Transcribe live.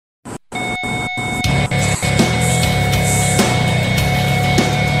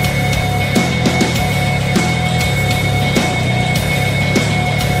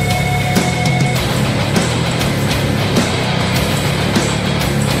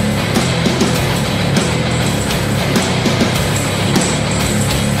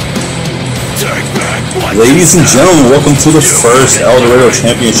Ladies and gentlemen, welcome to the first El Dorado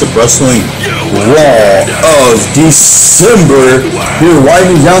Championship Wrestling Raw of December. We're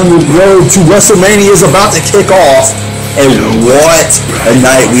winding down the road to WrestleMania is about to kick off. And what a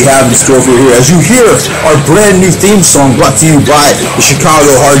night we have in store for you here. As you hear our brand new theme song brought to you by the Chicago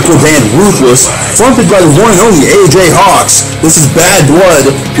hardcore band Ruthless, fronted by the one and only AJ Hawkx. This is Bad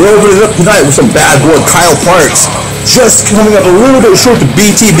Blood. We're opening up tonight with some Bad Blood. Kyle Parks just coming up a little bit short to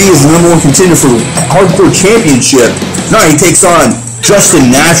BTB as the #1 contender for the Hardcore Championship. Now he takes on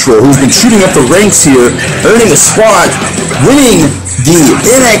Justin Natural, who's been shooting up the ranks here, earning a spot, winning the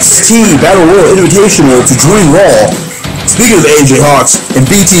NXT Battle Royal Invitational to join Raw. Speaking of AJ Hawkx and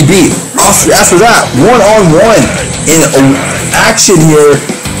BTB, after that, one-on-one in action here.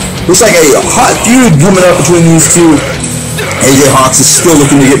 Looks like a hot feud coming up between these two. AJ Hawkx is still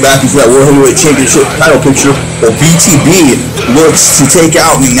looking to get back into that World Heavyweight Championship title picture, while BTB looks to take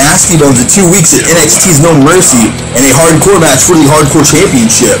out McNastybones in 2 weeks at NXT's No Mercy in a hardcore match for the Hardcore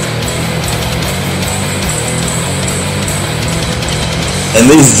Championship. And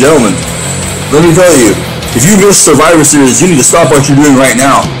ladies and gentlemen, let me tell you, if you missed Survivor Series, you need to stop what you're doing right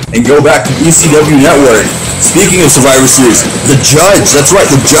now and go back to the ECW Network. Speaking of Survivor Series, the Judge, that's right,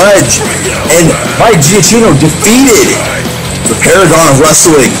 the Judge, and Mike Giacchino defeated the Paragon of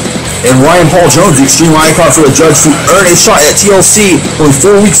Wrestling and Ryan Paul Jones, the Extreme Icon, for the Judge to earn a shot at TLC only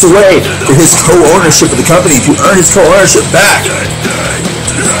 4 weeks away for his co-ownership of the company, to earn his co-ownership back.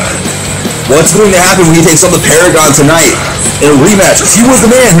 What's going to happen when he takes on the Paragon tonight in a rematch? He was the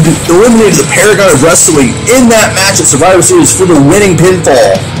man who eliminated the Paragon of Wrestling in that match at Survivor Series for the winning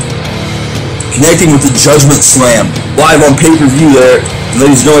pinfall. Connecting with the Judgment Slam live on pay-per-view there. And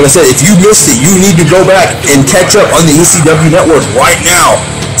ladies and gentlemen, like I said, if you missed it, you need to go back and catch up on the ECW Network right now.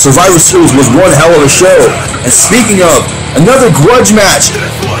 Survivor Series was one hell of a show. And speaking of, another grudge match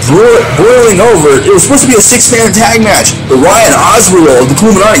boiling over. It was supposed to be a 6-man tag match, but Ryan Azrael of the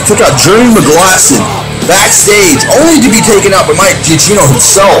Illuminati took out Jeremy McGlasson backstage, only to be taken out by Mike Giacchino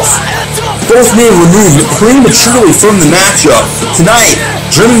himself. Both men removed prematurely from the matchup. Tonight,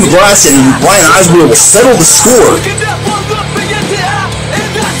 Jeremy McGlasson and Ryan Azrael will settle the score.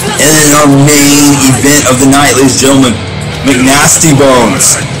 And then our main event of the night, ladies and gentlemen,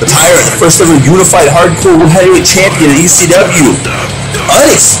 McNastybones, the first ever unified hardcore world heavyweight champion in ECW,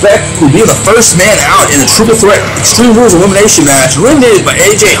 unexpectedly being the first man out in a triple threat Extreme Rules elimination match, eliminated by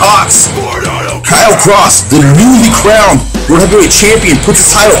AJ Hawkx. Kyle Cross, the newly crowned world heavyweight champion, puts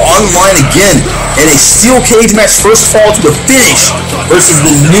his title on the line again in a steel cage match, first fall to the finish versus the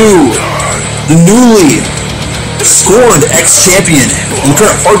newly scorned ex-champion and the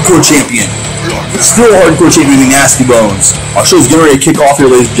current hardcore champion. Still hardcore champion McNastybones. Our show's getting ready to kick off here,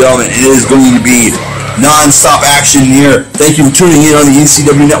 ladies and gentlemen, and it is going to be non-stop action here. Thank you for tuning in on the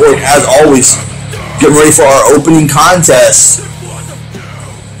ECW Network. As always, getting ready for our opening contest.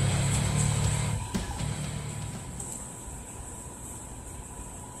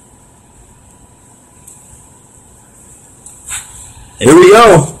 Here we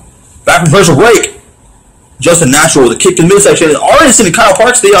go. Back from commercial break. Justin Natural with a kick in the midsection. And Artist and Kyle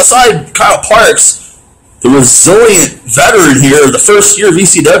Parks stay outside. Kyle Parks, the resilient veteran here, the first year of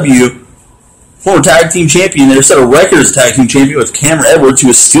ECW, former tag team champion. They set a record as a tag team champion with Cameron Edwards, who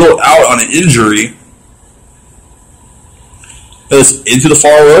is still out on an injury. Goes into the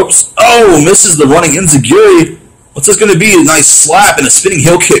far ropes. Oh, misses the running enziguri. What's this going to be? A nice slap and a spinning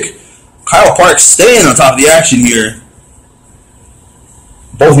heel kick. Kyle Parks staying on top of the action here.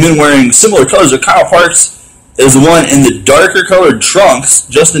 Both men wearing similar colors. Kyle Parks is the one in the darker colored trunks.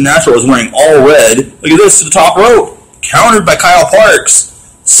 Justin Natural is wearing all red. Look at this, to the top rope. Countered by Kyle Parks.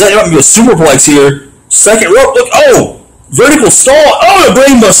 Setting up to be a superplex here. Second rope, look, oh! Vertical stall, oh, a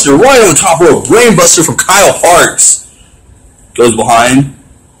brainbuster right on the top rope. Brainbuster from Kyle Parks. Goes behind.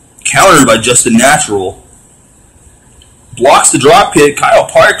 Countered by Justin Natural. Blocks the drop kick. Kyle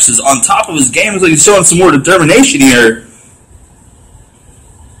Parks is on top of his game. Looks like he's showing some more determination here.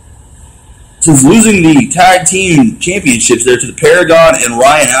 Since losing the tag team championships there to the Paragon and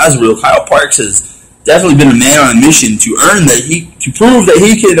Ryan Azrael, Kyle Parks has definitely been a man on a mission to prove that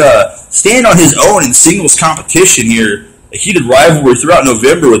he could stand on his own in singles competition here. A heated rivalry throughout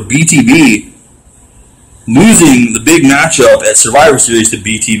November with BTB, losing the big matchup at Survivor Series to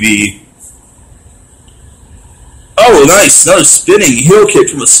BTB. Oh, nice, another spinning heel kick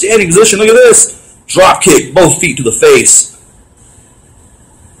from a standing position. Look at this, drop kick, both feet to the face.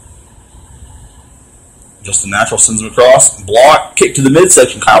 Justin Natural sends him across. Block, kick to the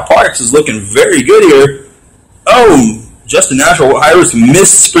midsection. Kyle Parks is looking very good here. Oh, Justin Natural, high-risk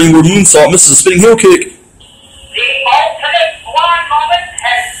missed springboard moonsault, misses a spinning heel kick. The ultimate blonde moment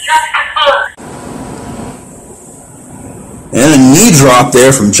has just occurred. And a knee drop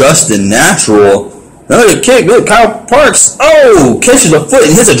there from Justin Natural. Another kick. Look, Kyle Parks. Oh, catches a foot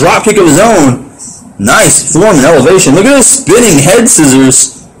and hits a drop kick of his own. Nice form and elevation. Look at those spinning head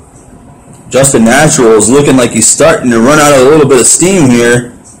scissors. Justin Natural is looking like he's starting to run out of a little bit of steam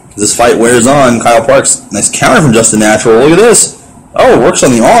here. This fight wears on. Kyle Parks. Nice counter from Justin Natural. Look at this. Oh, works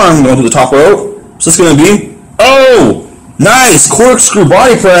on the arm. Going to the top rope. What's this going to be? Oh, nice corkscrew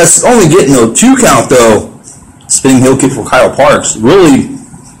body press. Only getting a 2 count though. Spinning heel kick for Kyle Parks. Really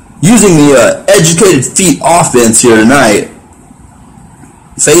using the educated feet offense here tonight.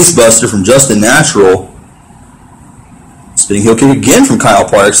 Face buster from Justin Natural. Spinning heel kick again from Kyle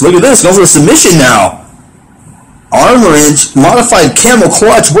Parks. Look at this. Going for a submission now. Arm wrench. Modified camel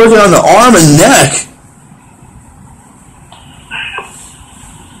clutch. Working on the arm and neck.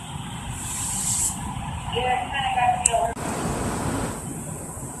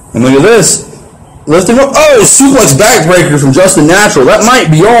 And look at this. Lifting up. Oh, suplex backbreaker from Justin Natural. That might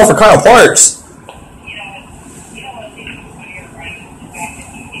be all for Kyle Parks.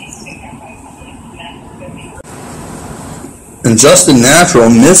 And Justin Natural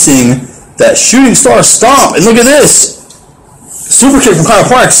missing that shooting star stomp. And look at this. Super kick from Kyle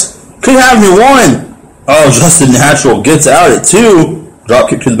Parks. Could have me one. Oh, Justin Natural gets out at 2. Drop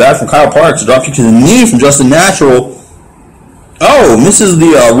kick to the back from Kyle Parks. Drop kick to the knee from Justin Natural. Oh, misses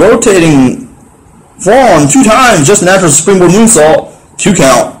the rotating fall on 2 times. Justin Natural's springboard moonsault. 2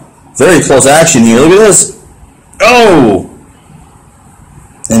 count. Very close action here. Look at this. Oh.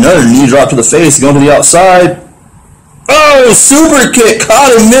 Another knee drop to the face. Going to the outside. Oh, super kick.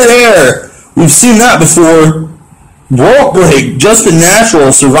 Caught in midair. We've seen that before. Rope break. Justin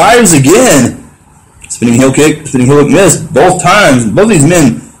Natural survives again. Spinning heel kick. Spinning heel kick missed both times. Both of these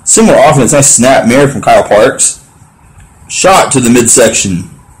men, similar offense. Nice snap mare from Kyle Parks. Shot to the midsection.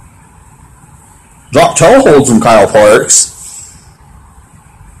 Drop toe hold from Kyle Parks.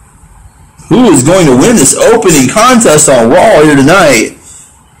 Who is going to win this opening contest on Raw here tonight?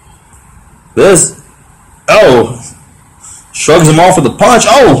 This. Oh. Shrugs him off with a punch.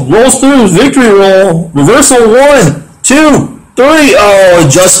 Oh, rolls through. Victory roll. Reversal 1, 2, 3. Oh,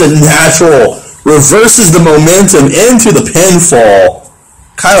 Justin Natural reverses the momentum into the pinfall.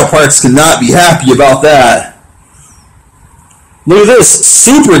 Kyle Parks cannot be happy about that. Look at this.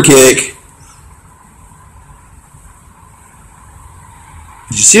 Super kick.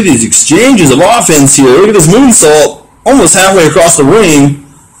 Did you see these exchanges of offense here? Look at this moonsault. Almost halfway across the ring.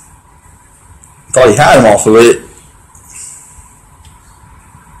 Thought he had him off of it.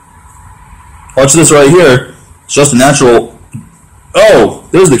 Watch this right here. It's Justin Natural. Oh,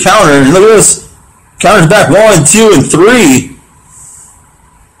 there's the counter. And look at this. Counter's back. 1, 2, and 3.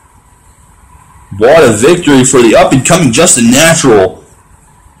 What a victory for the up-and-coming Justin Natural.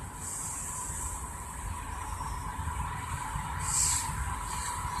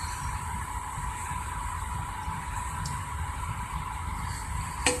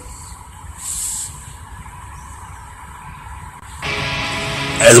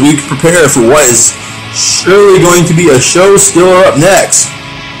 As we prepare for what is surely going to be a show stealer up next,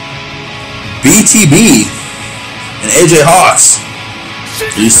 BTB and AJ Hawkx.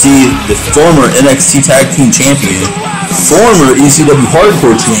 You see the former NXT Tag Team Champion, former ECW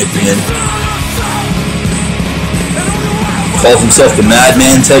Hardcore Champion, calls himself the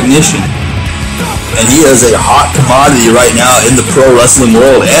Madman Technician. And he is a hot commodity right now in the pro wrestling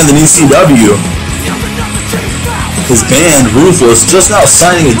world and the ECW. His band, Ruthless, just now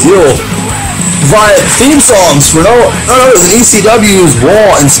signing a deal via theme songs for no other than ECW's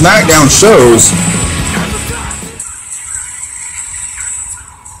Raw and SmackDown shows.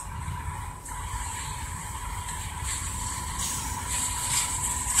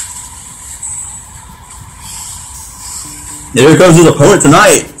 Here comes his opponent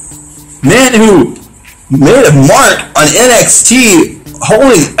tonight. Man who made a mark on NXT,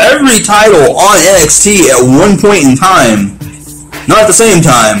 holding every title on NXT at one point in time. Not at the same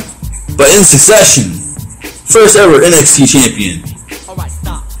time, but in succession. First ever NXT champion.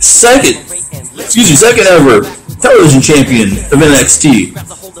 Second ever television champion of NXT.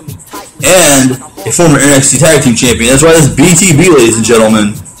 And a former NXT Tag Team champion. That's right, that's BTB, ladies and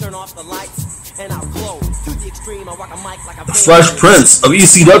gentlemen. The Fresh Prince of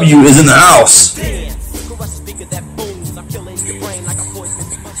ECW is in the house.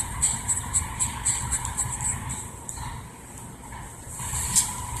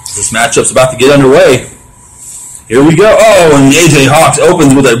 This matchup's about to get underway. Here we go. Oh, and AJ Hawkx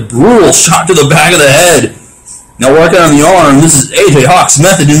opens with a brutal shot to the back of the head. Now working on the arm. This is AJ Hawkx'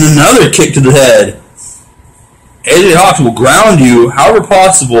 method and another kick to the head. AJ Hawkx will ground you however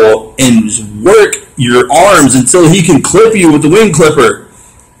possible and just work your arms until he can clip you with the wing clipper.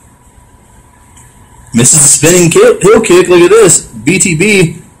 Misses the spinning heel kick. Look at this.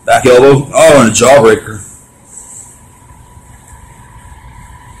 BTB. Back elbow. Oh, and a jawbreaker.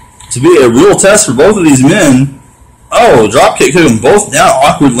 To be a real test for both of these men. Oh, drop kick took them both down.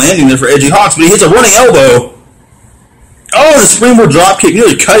 Awkward landing there for AJ Hawkx, but he hits a running elbow. Oh, and a springboard drop kick,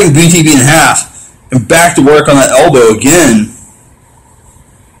 nearly cutting BTB in half. And back to work on that elbow again.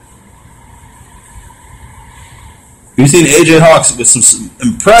 We've seen AJ Hawkx with some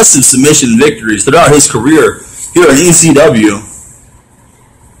impressive submission victories throughout his career here in ECW.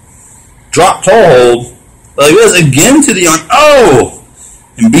 Drop toe hold. Like this again to the on. Oh!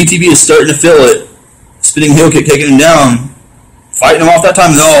 And BTB is starting to feel it. Spinning heel kick taking him down. Fighting him off that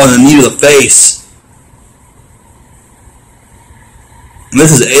time. No, and the knee to the face. And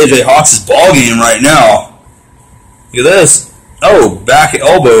this is AJ Hawk's ball game right now. Look at this. Oh, back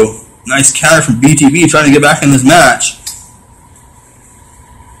elbow. Nice counter from BTB trying to get back in this match.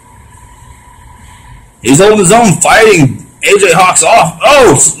 He's holding his own, fighting AJ Hawkx off.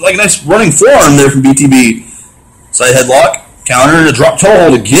 Oh, like a nice running forearm there from BTB. Side headlock. Counter and a drop toe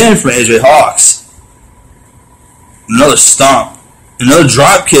hold again from AJ Hawkx. Another stomp. Another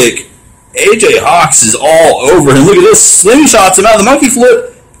drop kick. AJ Hawkx is all over him. Look at this. Slingshots him out of the monkey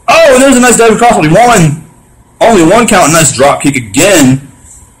flip. Oh, and there's a nice diving cross. Only one count. Nice drop kick again.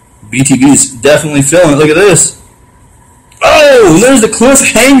 BTB's definitely feeling it. Look at this. Oh, and there's the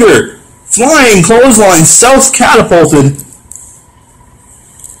cliffhanger. Flying clothesline. Self-catapulted.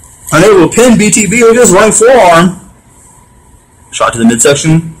 Unable to pin BTB. Look at this running forearm. Shot to the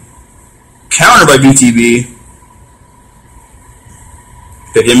midsection. Counter by BTB.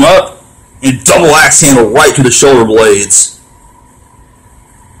 Pick him up. And double axe handle right to the shoulder blades.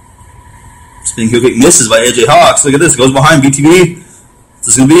 Spinning heel kick misses by AJ Hawkx. Look at this. Goes behind BTB. This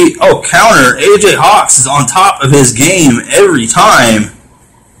is going to be... Oh, counter. AJ Hawkx is on top of his game every time.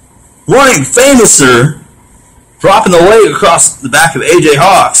 Running Famouser. Dropping the leg across the back of AJ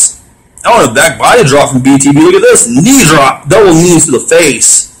Hawkx. Oh, and a back body drop from BTB. Look at this. Knee drop. Double knees to the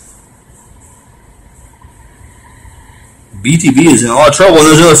face. BTB is in a lot of trouble. And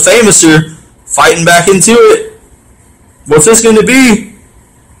there's another Famouser fighting back into it. What's this going to be?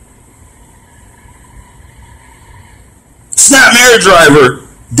 Snap mirror driver.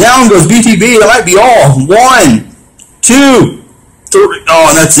 Down goes BTB. That might be all. 1, 2, 3. Oh,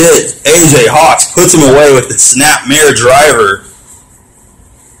 and that's it. AJ Hawkx puts him away with the snap mirror driver.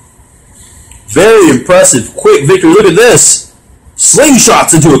 Very impressive, quick victory. Look at this.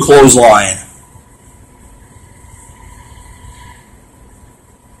 Slingshots into a clothesline.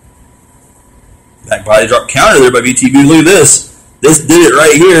 Back body drop counter there by BTB. Look at this. This did it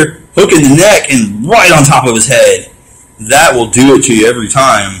right here. Hook in the neck and right on top of his head. That will do it to you every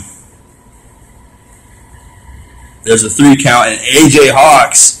time. There's a 3 count, and AJ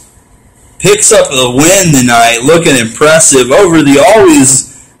Hawkx picks up the win tonight, looking impressive over the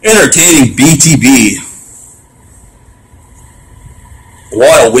always entertaining BTB.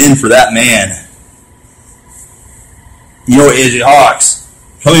 What a win for that man. You know, AJ Hawkx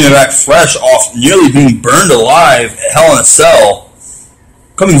coming back fresh off nearly being burned alive at Hell in a Cell.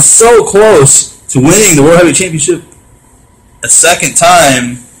 Coming so close to winning the World Heavyweight Championship a second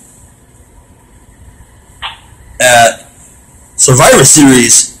time at Survivor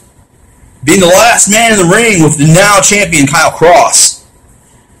Series. Being the last man in the ring with the now champion Kyle Cross.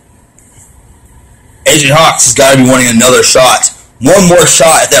 AJ Hawkx has got to be wanting another shot. One more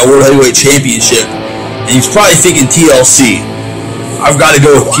shot at that World Heavyweight Championship. And he's probably thinking TLC. I've got to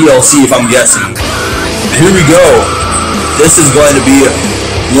go with TLC if I'm guessing. And here we go. This is going to be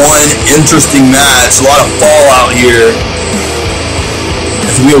one interesting match. A lot of fallout here.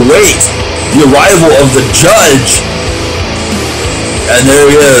 As we await the arrival of the judge. And there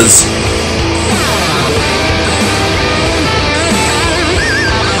he is.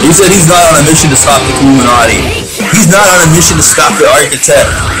 He said he's not on a mission to stop the Illuminati. He's not on a mission to stop the Architect.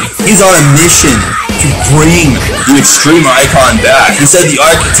 He's on a mission to bring the Extreme Icon back. He said the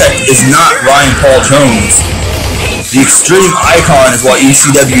Architect is not Ryan Paul Jones. The Extreme Icon is what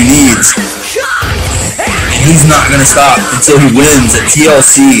ECW needs. And he's not going to stop until he wins at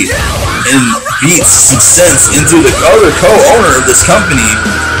TLC and beats some sense into the other co-owner of this company.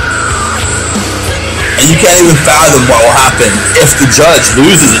 And you can't even fathom what will happen if the judge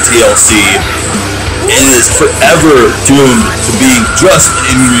loses at TLC and is forever doomed to being just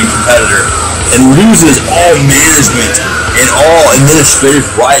an in-ring competitor and loses all management and all administrative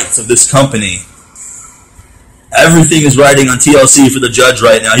rights of this company. Everything is riding on TLC for the judge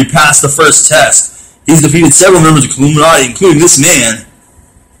right now. He passed the first test. He's defeated several members of Illuminati, including this man,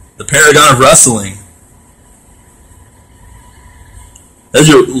 the Paragon of Wrestling. That's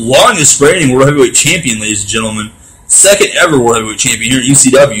your longest reigning World Heavyweight Champion, ladies and gentlemen. Second ever World Heavyweight Champion here at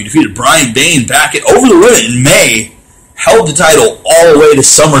UCW. Defeated Brian Bain back at Over the Limit in May. Held the title all the way to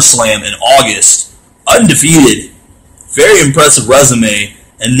SummerSlam in August. Undefeated. Very impressive resume.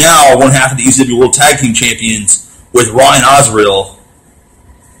 And now one half of the UCW World Tag Team Champions with Ryan Azrael.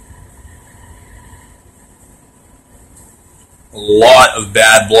 A lot of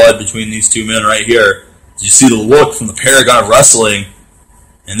bad blood between these two men right here. You see the look from the Paragon of Wrestling.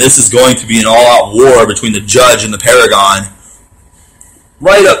 And this is going to be an all-out war between the Judge and the Paragon.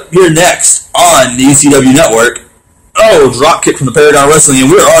 Right up here next on the ECW Network. Oh, drop kick from the Paragon of Wrestling,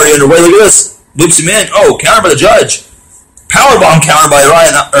 and we're already underway. Look at this. Loops him in. Oh, counter by the Judge. Powerbomb counter by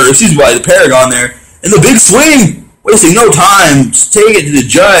by the Paragon there. And the big swing. Wasting no time. Just take it to the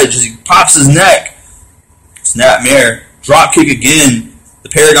Judge as he pops his neck. Snapmare. Drop kick again. The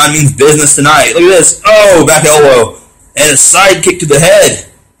Paragon means business tonight. Look at this. Oh, back elbow. And a side kick to the head.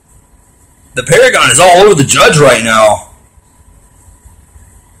 The Paragon is all over the Judge right now.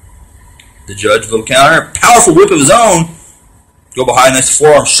 The Judge, little counter. Powerful whip of his own. Go behind, nice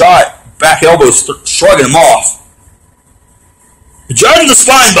forearm shot. Back elbow, shrugging him off. The Judge with a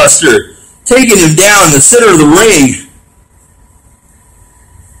spine buster. Taking him down in the center of the ring.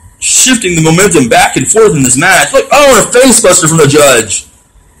 Shifting the momentum back and forth in this match. Look, oh, and a face buster from the Judge.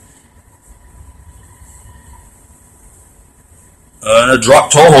 And a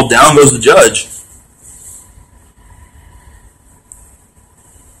drop toe hold, down goes the Judge.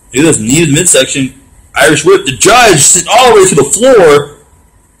 Look at this, knee to the midsection. Irish whip. The Judge sits all the way to the floor.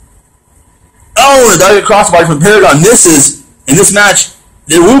 Oh, and a diving crossbody from Paragon misses. In this match,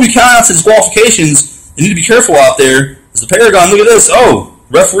 there will be countouts and disqualifications. They need to be careful out there. As the Paragon, look at this. Oh,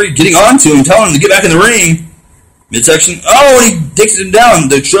 referee getting on to him, telling him to get back in the ring. Midsection. Oh, and he takes him down.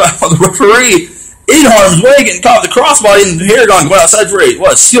 The referee in harm's way, getting caught with the crossbody, and Paragon going outside for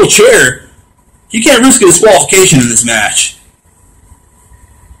a steel chair. You can't risk a disqualification in this match.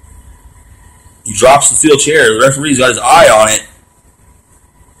 He drops the steel chair. The referee's got his eye on it.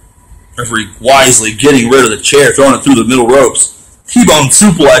 Referee wisely getting rid of the chair, throwing it through the middle ropes. T-bone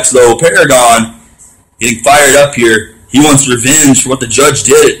suplex, though. Paragon getting fired up here. He wants revenge for what the Judge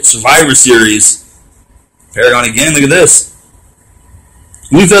did at Survivor Series. Paragon again, look at this.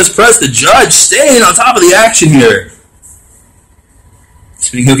 Ruthless press, the Judge staying on top of the action here.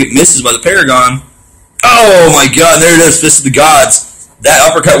 Spinning heel kick misses by the Paragon. Oh my god, there it is, Fist of the Gods. That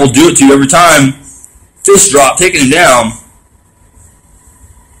uppercut will do it to you every time. Fist drop, taking him down.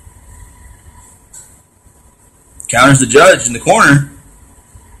 Counters the Judge in the corner.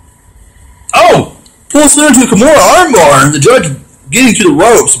 Oh! Pulls through into a Kimura armbar. The Judge getting to the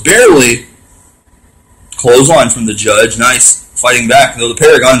ropes, barely. Clothesline from the Judge. Nice fighting back, though. The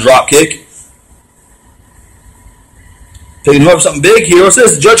Paragon drop kick. Picking him up something big here. What's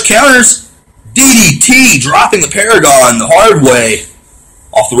this? The Judge counters. DDT, dropping the Paragon the hard way.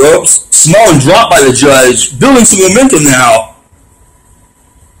 Off the ropes. Small and drop by the Judge. Building some momentum now.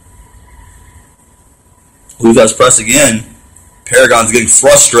 Ruthless press again. Paragon's getting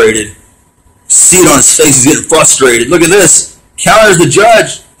frustrated. See it on his face, he's getting frustrated. Look at this. Counters the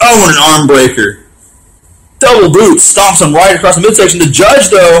Judge. Oh, and an arm breaker. Double boot. Stomps him right across the midsection. The Judge,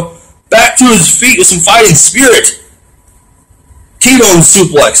 though, back to his feet with some fighting spirit. T-bone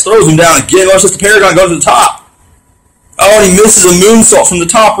suplex. Throws him down again. Watch this. The Paragon goes to the top. Oh, and he misses a moonsault from the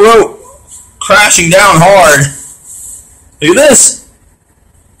top rope. Crashing down hard. Look at this.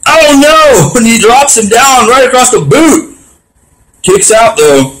 Oh, no. And he drops him down right across the boot. Kicks out,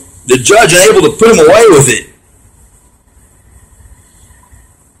 though. The Judge unable to put him away with it.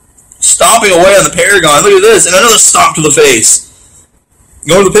 Stomping away on the Paragon. Look at this. And another stomp to the face.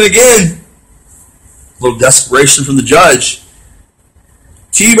 Going to the pin again. A little desperation from the Judge.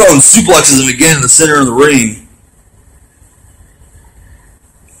 T-bone suplexes him again in the center of the ring.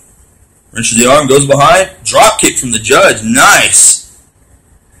 Wrenches the arm, goes behind. Drop kick from the Judge. Nice.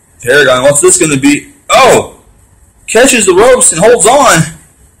 Paragon, what's this going to be? Oh! Catches the ropes and holds on.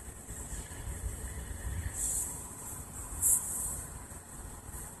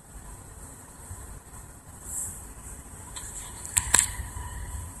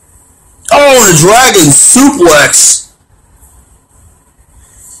 Oh, and a dragon suplex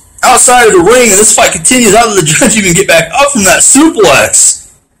outside of the ring, and this fight continues. How did the Judge even get back up from that suplex?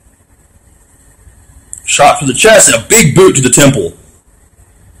 Shot for the chest and a big boot to the temple.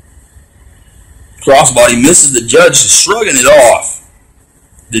 Crossbody misses. The Judge is shrugging it off.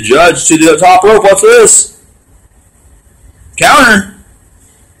 The Judge to the top rope. What's this? Counter.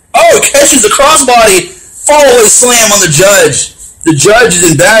 Oh, catches the crossbody. Follow slam on the Judge. The Judge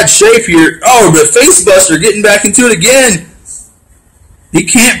is in bad shape here. Oh, but facebuster getting back into it again. He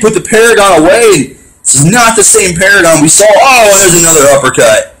can't put the Paragon away. This is not the same Paragon we saw. Oh, and there's another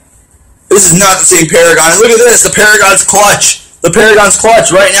uppercut. This is not the same Paragon. And look at this. The Paragon's clutch. The Paragon's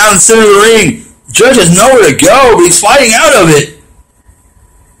clutch right now in the center of the ring. The judge has nowhere to go, but he's fighting out of it.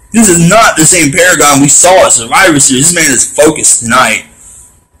 This is not the same Paragon we saw at Survivor Series. This man is focused tonight.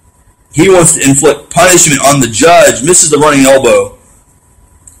 He wants to inflict punishment on the judge. Misses the running elbow.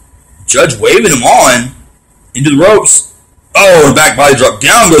 Judge waving him on into the ropes. Oh, and back body drop.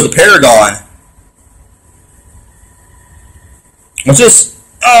 Down goes the Paragon. What's this?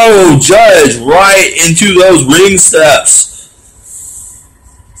 Oh, Judge right into those ring steps.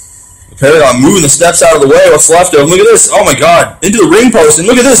 The Paragon moving the steps out of the way. What's left of him? Look at this. Oh my God. Into the ring post. And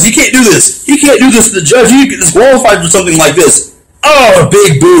look at this. He can't do this. He can't do this to the judge. He get disqualified for something like this. Oh, a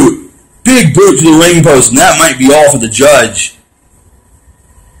big boot. Big boot to the ring post. And that might be all for the judge.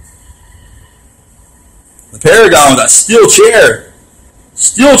 The Paragon with that steel chair.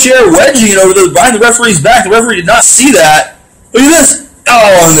 Steel chair wedging it over behind the referee's back. The referee did not see that. Look at this.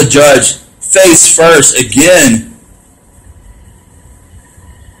 Oh, and the judge face first again.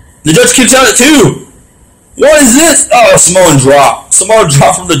 The judge kicks out at 2. What is this? Oh, Samoan drop. Samoan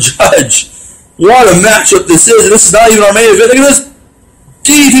drop from the judge. What a matchup this is. And this is not even our main event. Look at this.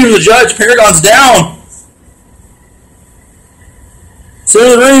 DDT from the judge. Paragon's down.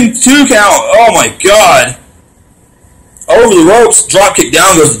 Center of the ring. 2 count. Oh my God. Over the ropes. Drop kick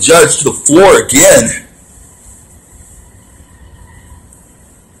down goes the judge to the floor again.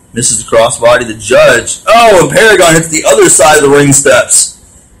 Misses the crossbody. The judge. Oh, and Paragon hits the other side of the ring steps.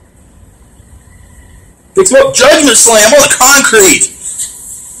 Picks him up. Judgment slam on the concrete.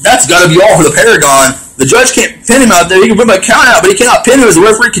 That's got to be all for the Paragon. The judge can't pin him out there. He can put him by count out, but he cannot pin him as the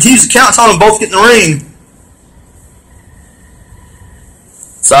referee continues to count, telling them both to get in the ring.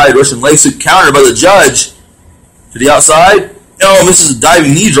 Side Russian leg sweep counter by the judge. To the outside. Oh, misses a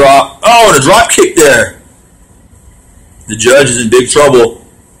diving knee drop. Oh, and a drop kick there. The judge is in big trouble.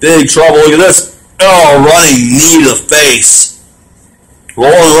 Big trouble. Look at this. Oh, running knee to the face.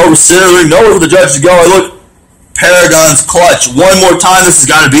 Rolling over center of the ring. Nowhere for the judge to go. Look. Paragon's clutch. One more time. This has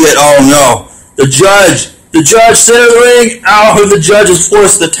got to be it. Oh, no. The judge. Center of the ring. Oh, the judge is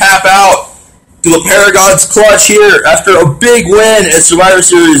forced to tap out to the Paragon's clutch here. After a big win at Survivor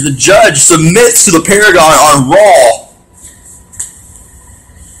Series, the judge submits to the Paragon on Raw.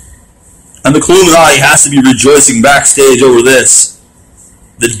 And the Illuminati has to be rejoicing backstage over this.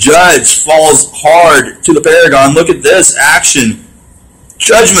 The judge falls hard to the Paragon. Look at this action.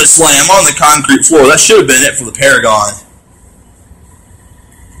 Judgment slam on the concrete floor. That should have been it for the Paragon.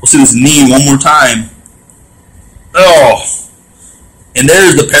 We'll see this knee one more time. Oh. And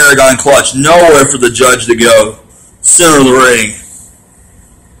there's the Paragon clutch. Nowhere for the judge to go. Center of the ring.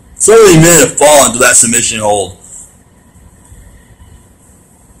 30 minutes fall into that submission hold.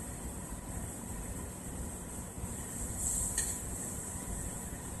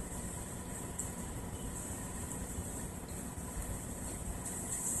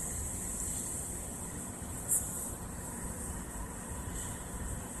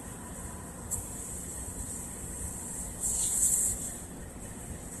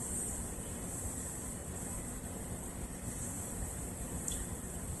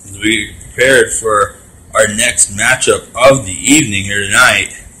 We prepared for our next matchup of the evening here tonight.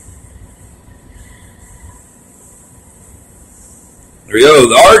 There we go.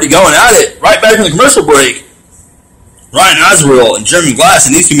 They're already going at it. Right back from the commercial break. Ryan Azrael and Jeremy McGlasson,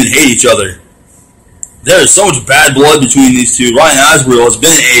 these two men hate each other. There is so much bad blood between these two. Ryan Azrael has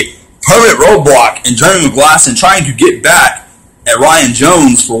been a permanent roadblock, and Jeremy McGlasson trying to get back at Ryan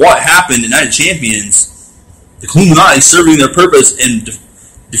Jones for what happened in Night of Champions. The Illuminati serving their purpose in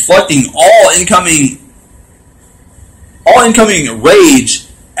deflecting all incoming rage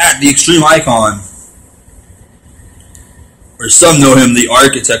at the Extreme Icon, or some know him, the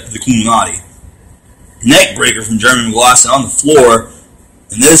architect of the Illuminati. Neckbreaker from Jeremy McGlasson on the floor,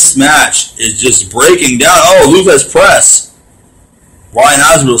 and this match is just breaking down. Oh, Ruthless press. Ryan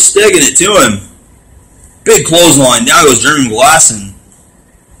Azrael sticking it to him. Big clothesline. Down goes Jeremy McGlasson.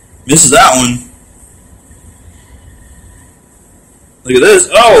 Misses that one. Look at this.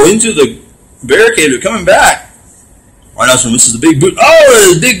 Oh, into the barricade, but coming back. Ryan Azrael misses the big boot. Oh,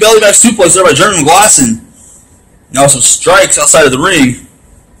 there's a big belly back suplex there by Jeremy McGlasson. Now some strikes outside of the ring.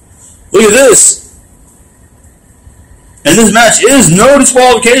 Look at this. And this match is no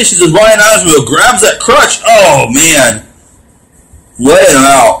disqualifications as Ryan Azrael grabs that crutch. Oh, man. Laying him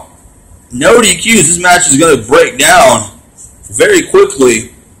out. No DQs. This match is going to break down very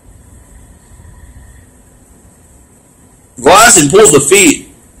quickly. McGlasson pulls the feet.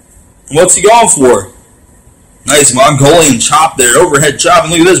 What's he going for? Nice Mongolian chop there, overhead chop.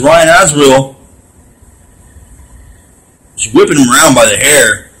 And look at this, Ryan Azrael. Just whipping him around by the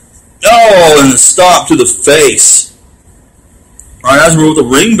hair. Oh, and the stomp to the face. Ryan Azrael with the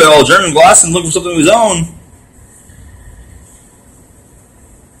ring bell. Jeremy McGlasson looking for something of his own.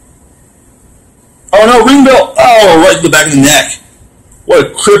 Oh no, ring bell. Oh, right to the back of the neck. What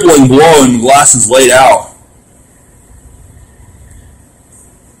a crippling blow, and McGlasson's laid out.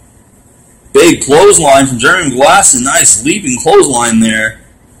 Big clothesline from Jeremy McGlasson. Nice leaping clothesline there.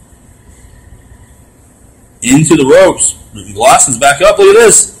 Into the ropes. McGlasson's back up. Look at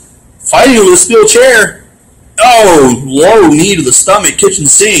this. Fighting with a steel chair. Oh, low knee to the stomach. Kitchen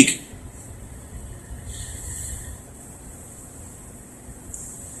sink.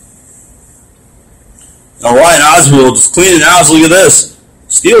 Now Ryan Azrael just cleaning out. Look at this.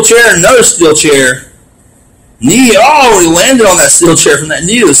 Steel chair, another steel chair. Knee. Oh, he landed on that steel chair from that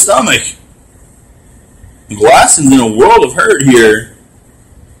knee to the stomach. McGlasson's in a world of hurt here.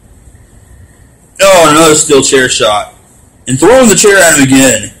 Oh, another steel chair shot. And throwing the chair at him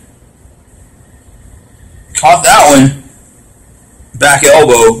again. Caught that one. Back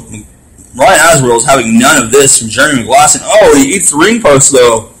elbow. Ryan Azrael is having none of this from Jeremy McGlasson. Oh, he eats the ring post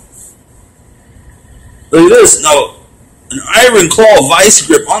though. Look at this. No, an iron claw vice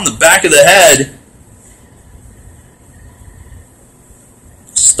grip on the back of the head.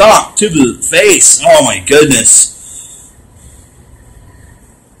 Stomp to the face. Oh my goodness.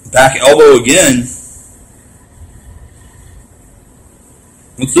 Back elbow again.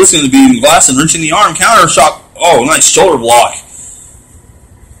 What's this going to be? McGlasson wrenching the arm. Counter shot. Oh, nice shoulder block.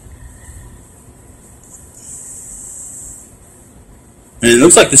 And it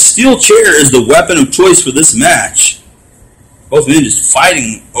looks like the steel chair is the weapon of choice for this match. Both men just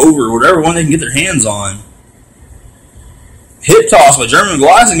fighting over whatever one they can get their hands on. Hip toss by Jeremy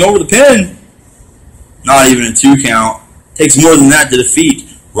McGlasson over the pin. Not even a 2 count. Takes more than that to defeat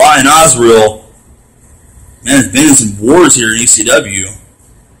Ryan Azrael. Man, it's been in some wars here in ECW.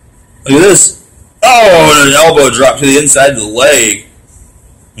 Look at this. Oh, and an elbow drop to the inside of the leg.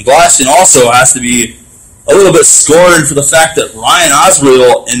 McGlasson also has to be a little bit scorned for the fact that Ryan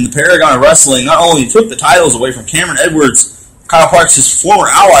Azrael in the Paragon of Wrestling not only took the titles away from Cameron Edwards, Kyle Parks, his former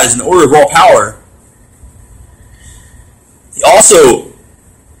allies in the Order of Raw Power, he also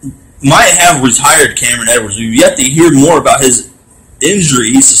might have retired Cameron Edwards. We've yet to hear more about his injury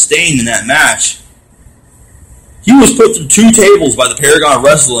he sustained in that match. He was put through 2 tables by the Paragon of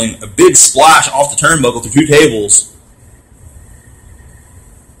Wrestling, a big splash off the turnbuckle through 2 tables.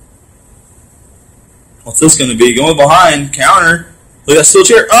 What's this going to be? Going behind, counter. Look at that steel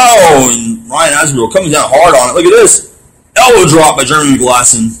chair. Oh, and Ryan Azrael coming down hard on it. Look at this. Elbow drop by Jeremy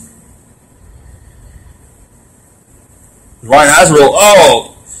McGlasson. Ryan Azrael,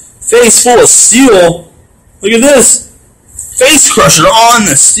 oh, face full of steel. Look at this. Face crusher on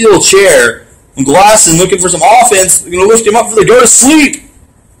the steel chair. McGlasson looking for some offense. They're going to lift him up before they go to sleep.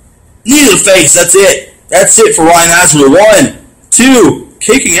 Knee to the face. That's it. That's it for Ryan Azrael. 1, 2,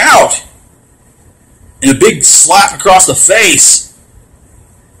 kicking out. And a big slap across the face.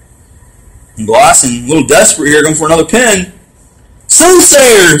 McGlasson, a little desperate here, going for another pin.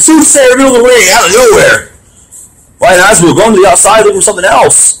 Soothsayer middle of the ring, out of nowhere. Ryan Azrael going to the outside looking for something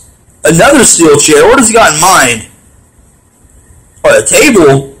else. Another steel chair. What does he got in mind? Oh, a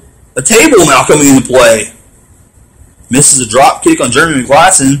table. A table now coming into play. Misses a drop kick on Jeremy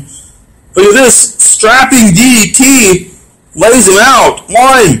McGlasson. Look at this. Strapping DDT. Lays him out.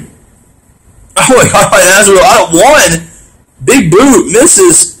 1. Oh my God, Ryan Azrael out at 1. Big boot.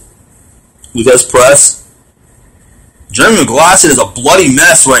 Misses. With this press. Jeremy McGlasson is a bloody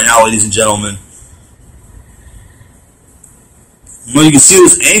mess right now, ladies and gentlemen. I don't know if you can see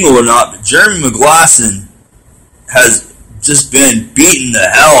this angle or not, but Jeremy McGlasson has just been beaten to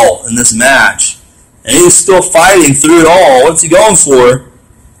hell in this match. And he's still fighting through it all. What's he going for?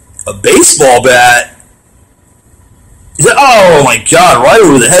 A baseball bat? Is that, oh my God, right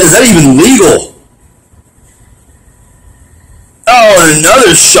over the head. Is that even legal? Oh, and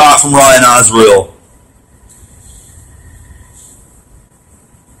another shot from Ryan Azrael.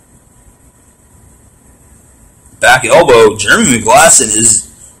 Back elbow. Jeremy McGlasson is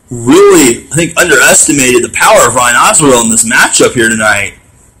really, I think, underestimated the power of Ryan Azrael in this matchup here tonight.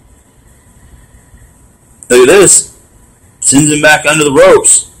 Look at this. Sends him back under the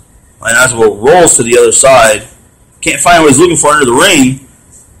ropes. Ryan Azrael rolls to the other side. Can't find what he's looking for under the ring.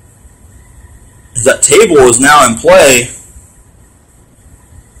 As that table is now in play.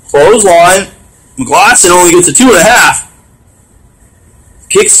 Clothesline. McGlasson only gets a 2.5.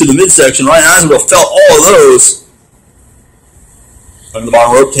 Kicks to the midsection. Ryan Azrael felt all of those. Under the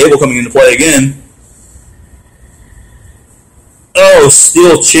bottom rope, table coming into play again. Oh,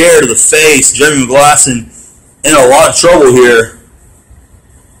 steel chair to the face. Jeremy McGlasson in a lot of trouble here.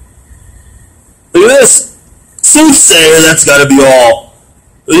 Look at this. Soothsayer, that's got to be all.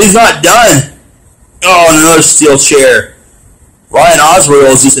 But he's not done. Oh, another steel chair. Ryan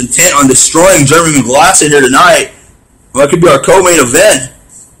Azrael is just intent on destroying Jeremy McGlasson here tonight. Well, that could be our co-main event.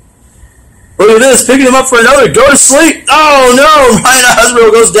 Look at this, picking him up for another. Go to sleep. Oh no, Ryan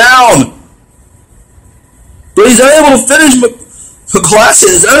Azrael goes down. But he's unable to finish. McGlasson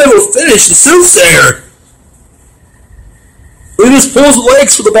is unable to finish the Soothsayer. Look at this, pulls the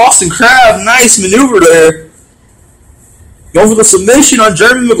legs for the Boston Crab. Nice maneuver there. Going for the submission on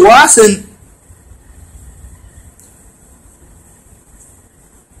Jeremy McGlasson.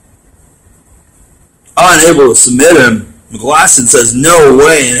 Unable to submit him. McGlasson says no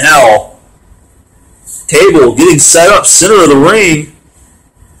way in hell. Table getting set up, center of the ring.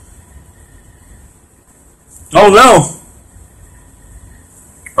 Oh no.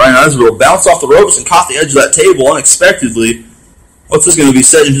 Ryan Azrael bounced off the ropes and caught the edge of that table unexpectedly. What's this going to be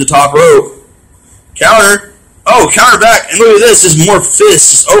set into the top rope? Counter. Oh, counter back. And look at this, just more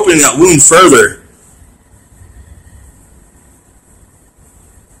fists, just opening that wound further.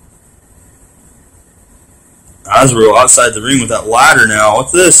 Azrael outside the ring with that ladder now.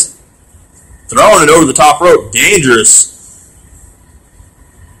 What's this? Throwing it over the top rope. Dangerous.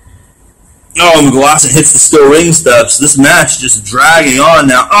 Oh, McGlasson hits the steel ring steps. This match just dragging on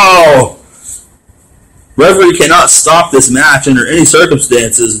now. Oh! Referee cannot stop this match under any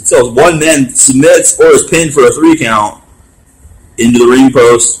circumstances until one man submits or is pinned for a 3 count. Into the ring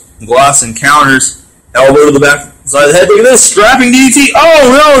post. McGlasson counters. Elbow to the back side of the head. Look at this. Strapping DDT.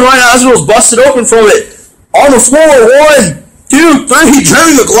 Oh no! Ryan Azrael's busted open from it. On the floor. 1, 2, 3.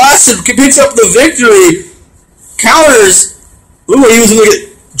 Jeremy McGlasson picks up the victory. Counters. Look what he was going to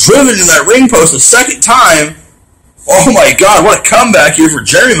get driven into that ring post a second time. Oh my god, what a comeback here for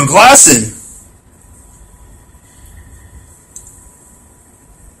Jeremy McGlasson.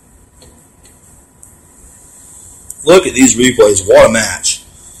 Look at these replays. What a match.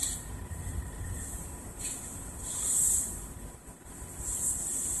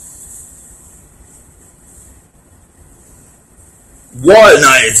 What a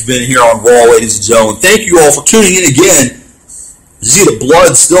night it's been here on Raw, ladies and gentlemen. Thank you all for tuning in again. You see the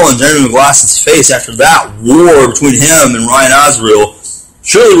blood still in Jeremy McGlasson's face after that war between him and Ryan Azrael.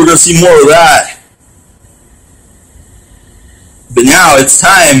 Surely we're going to see more of that. But now it's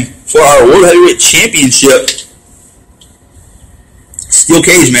time for our World Heavyweight Championship Steel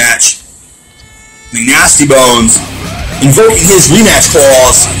Cage match. McNastybones invoking his rematch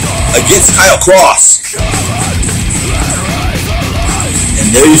clause against Kyle Cross. And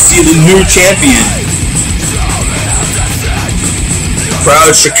there you see the new champion.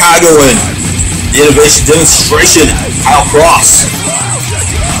 Proud Chicagoan. The innovation demonstration, Kyle Cross.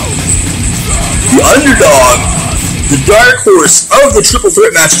 The underdog, the dark horse of the triple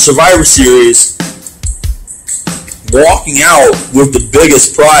threat match of Survivor Series, walking out with the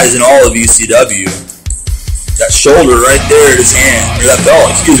biggest prize in all of ECW. That shoulder right there in his hand, or that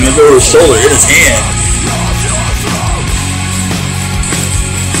belt, excuse me, over his shoulder in his hand.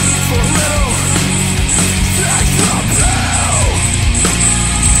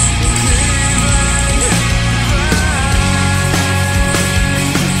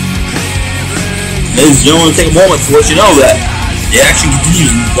 Ladies and gentlemen, take a moment to let you know that the action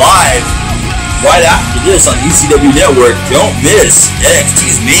continues live right after this on ECW Network. Don't miss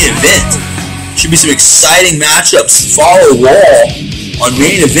NXT's main event. Should be some exciting matchups. Follow Raw on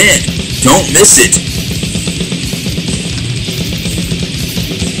main event. Don't miss it.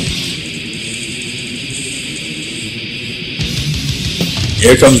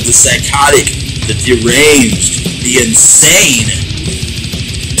 Here comes the psychotic, the deranged, the insane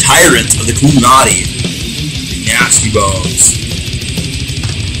tyrant of the Illuminati, McNastybones.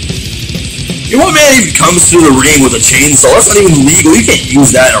 You know what man even comes through the ring with a chainsaw? That's not even legal. You can't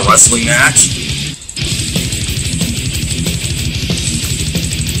use that in a wrestling match.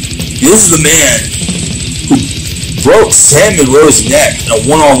 This is the man who broke Sam Monroe's neck in a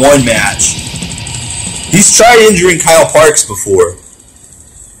one-on-one match. He's tried injuring Kyle Parks before.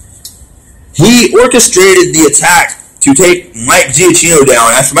 He orchestrated the attack to take Mike Giacchino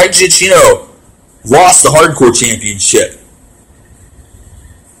down after Mike Giacchino lost the Hardcore Championship.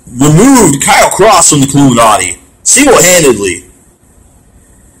 Removed Kyle Cross from the Illuminati single-handedly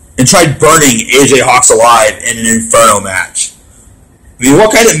and tried burning AJ Hawkx alive in an Inferno match. I mean,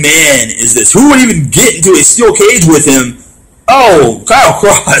 what kind of man is this? Who would even get into a steel cage with him? Oh, Kyle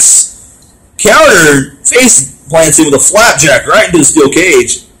Cross. Counter face plants him with a flapjack right into the steel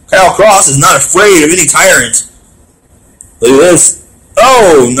cage. Kyle Cross is not afraid of any tyrant. Look at this.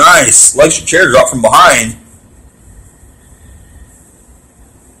 Oh, nice. Electric chair drop from behind.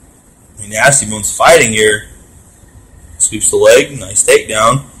 McNastybones fighting here. Sweeps the leg. Nice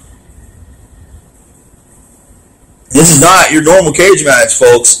takedown. This is not your normal cage match,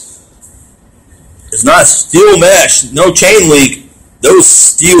 folks. It's not steel mesh. No chain link. Those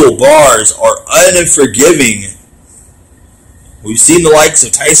steel bars are unforgiving. We've seen the likes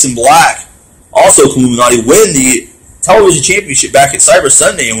of Tyson Black, also Illuminati, win the television championship back at Cyber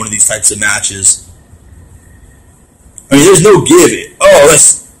Sunday in one of these types of matches. I mean, there's no give. Oh,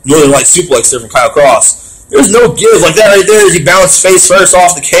 that's Northern Light suplex there from Kyle Cross. There's no give like that right there as he bounced face first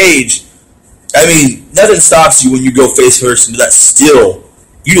off the cage. I mean, nothing stops you when you go face first into that steel.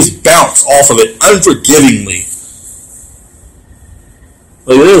 You just bounce off of it unforgivingly.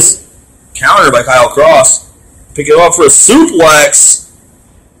 Look at this. Counter by Kyle Cross. Pick it up for a suplex.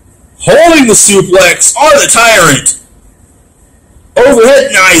 Holding the suplex on the Tyrant.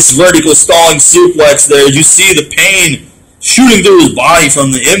 Overhead, nice vertical stalling suplex there. You see the pain shooting through his body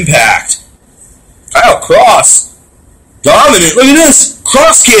from the impact. Kyle Cross. Dominant. Look at this.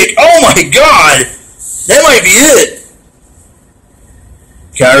 Cross kick. Oh my god. That might be it.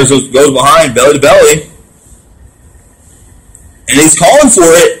 Counters goes behind, belly to belly. And he's calling for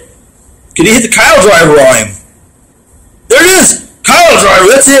it. Can he hit the Kyle driver on him? There it is! Kyle driver,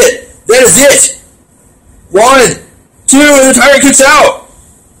 that's it! That is it! 1, 2, and the Tyrant kicks out!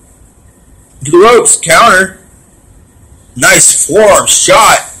 To the ropes, counter. Nice forearm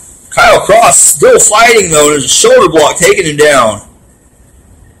shot. Kyle Cross still fighting though, there's a shoulder block taking him down.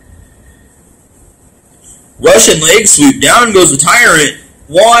 Russian leg sweep, down goes the Tyrant.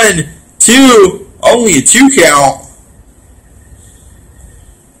 1, 2, only a 2 count.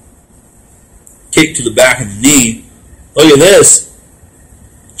 Kick to the back of the knee. Look at this.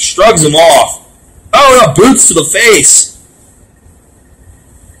 Shrugs him off. Oh no, boots to the face.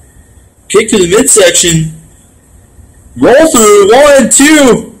 Kick to the midsection. Roll through. 1,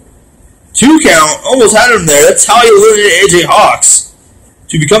 2. 2 count. Almost had him there. That's how he eliminated AJ Hawkx.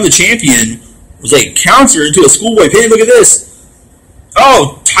 To become the champion was a counter into a schoolboy pin. Look at this.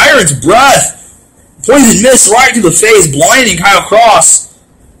 Oh, Tyrant's breath. Poison mist right to the face, blinding Kyle Cross.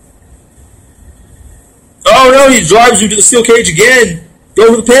 Oh no, he drives him to the steel cage again.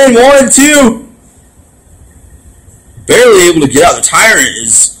 Go for the pin. 1, 2. Barely able to get out. The Tyrant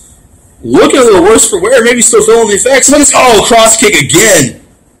is looking a little worse for wear. Maybe still feeling the effects. Oh, cross kick again.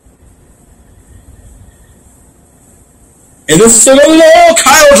 And this is still going. Oh,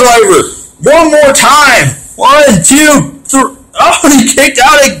 Kyle driver. One more time. 1, 2, 3. Oh, he kicked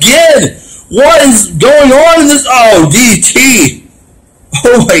out again. What is going on in this? Oh, DT.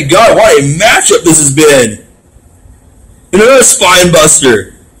 Oh my god, what a matchup this has been. Another spine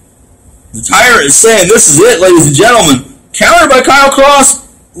buster. The Tyrant is saying this is it, ladies and gentlemen. Countered by Kyle Cross.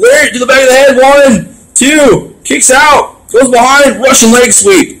 Lariat to the back of the head. 1, 2. Kicks out. Goes behind. Russian leg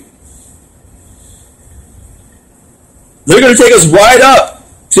sweep. They're going to take us right up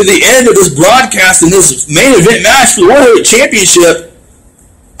to the end of this broadcast in this main event match for the World Heavyweight Championship.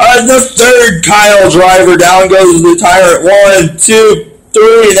 The third Kyle driver. Down goes the Tyrant. 1, 2,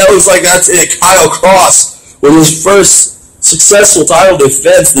 3. And that looks like that's it. Kyle Cross with his first successful title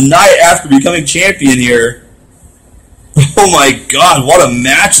defense the night after becoming champion here. Oh my god, what a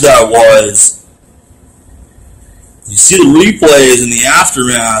match that was. You see the replays in the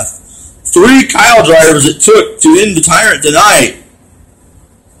aftermath. 3 Kyle drivers it took to end the Tyrant tonight.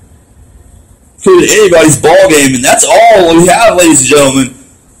 Could be anybody's ball game, and that's all we have, ladies and gentlemen.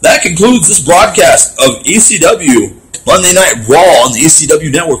 That concludes this broadcast of ECW Monday Night Raw on the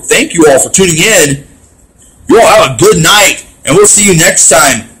ECW Network. Thank you all for tuning in. You all have a good night, and we'll see you next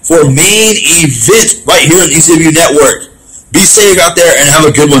time for main event right here on the ECW Network. Be safe out there and have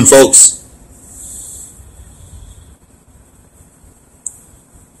a good one, folks.